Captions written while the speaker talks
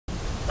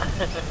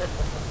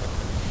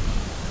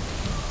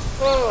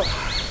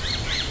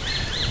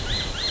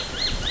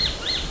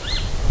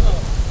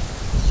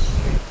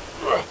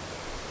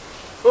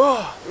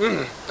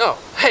Oh,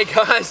 hey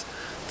guys,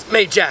 it's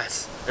me,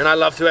 Jazz, and I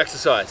love to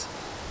exercise.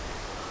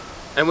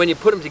 And when you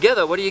put them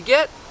together, what do you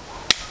get?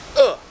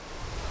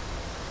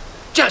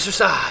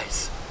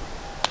 Jazzercise!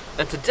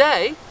 And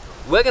today,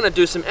 we're going to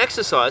do some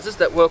exercises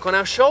that work on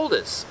our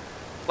shoulders,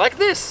 like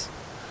this.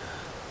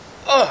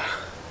 Are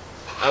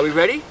we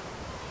ready?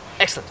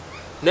 Excellent.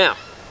 Now,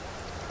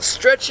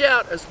 stretch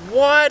out as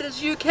wide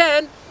as you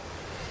can.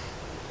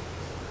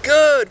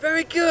 Good,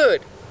 very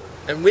good.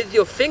 And with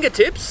your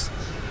fingertips,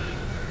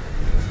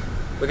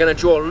 we're going to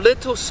draw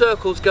little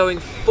circles going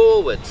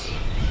forwards,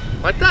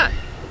 like that.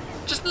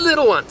 Just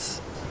little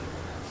ones.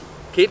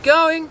 Keep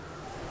going.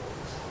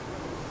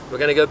 We're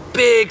going to go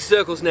big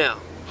circles now.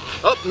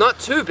 Oh, not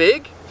too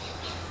big.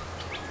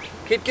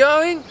 Keep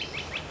going.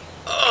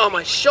 Oh,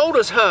 my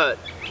shoulders hurt.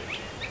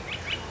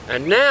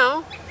 And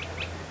now,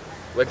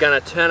 we're going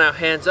to turn our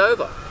hands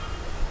over.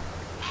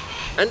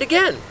 And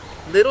again,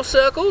 little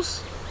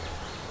circles.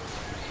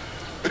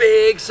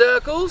 Big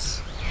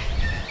circles.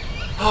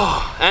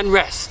 Oh, and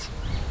rest.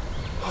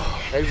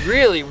 Oh, they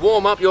really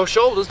warm up your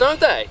shoulders, don't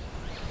they?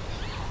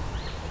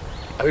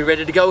 Are we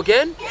ready to go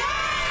again?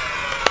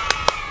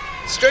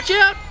 Stretch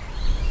out.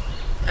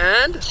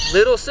 And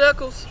little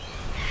circles.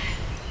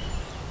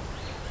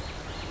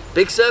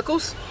 Big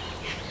circles.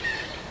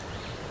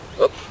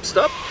 Oh,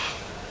 stop.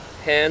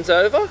 Hands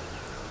over.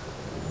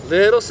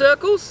 Little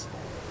circles.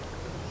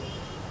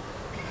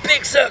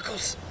 Big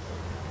circles.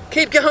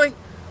 Keep going.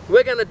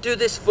 We're going to do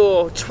this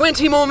for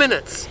 20 more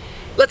minutes.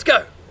 Let's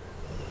go.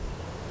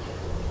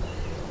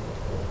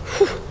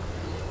 Whew.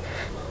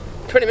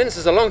 20 minutes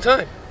is a long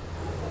time.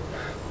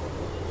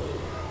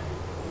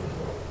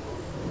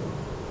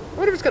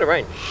 What if it's going to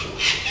rain?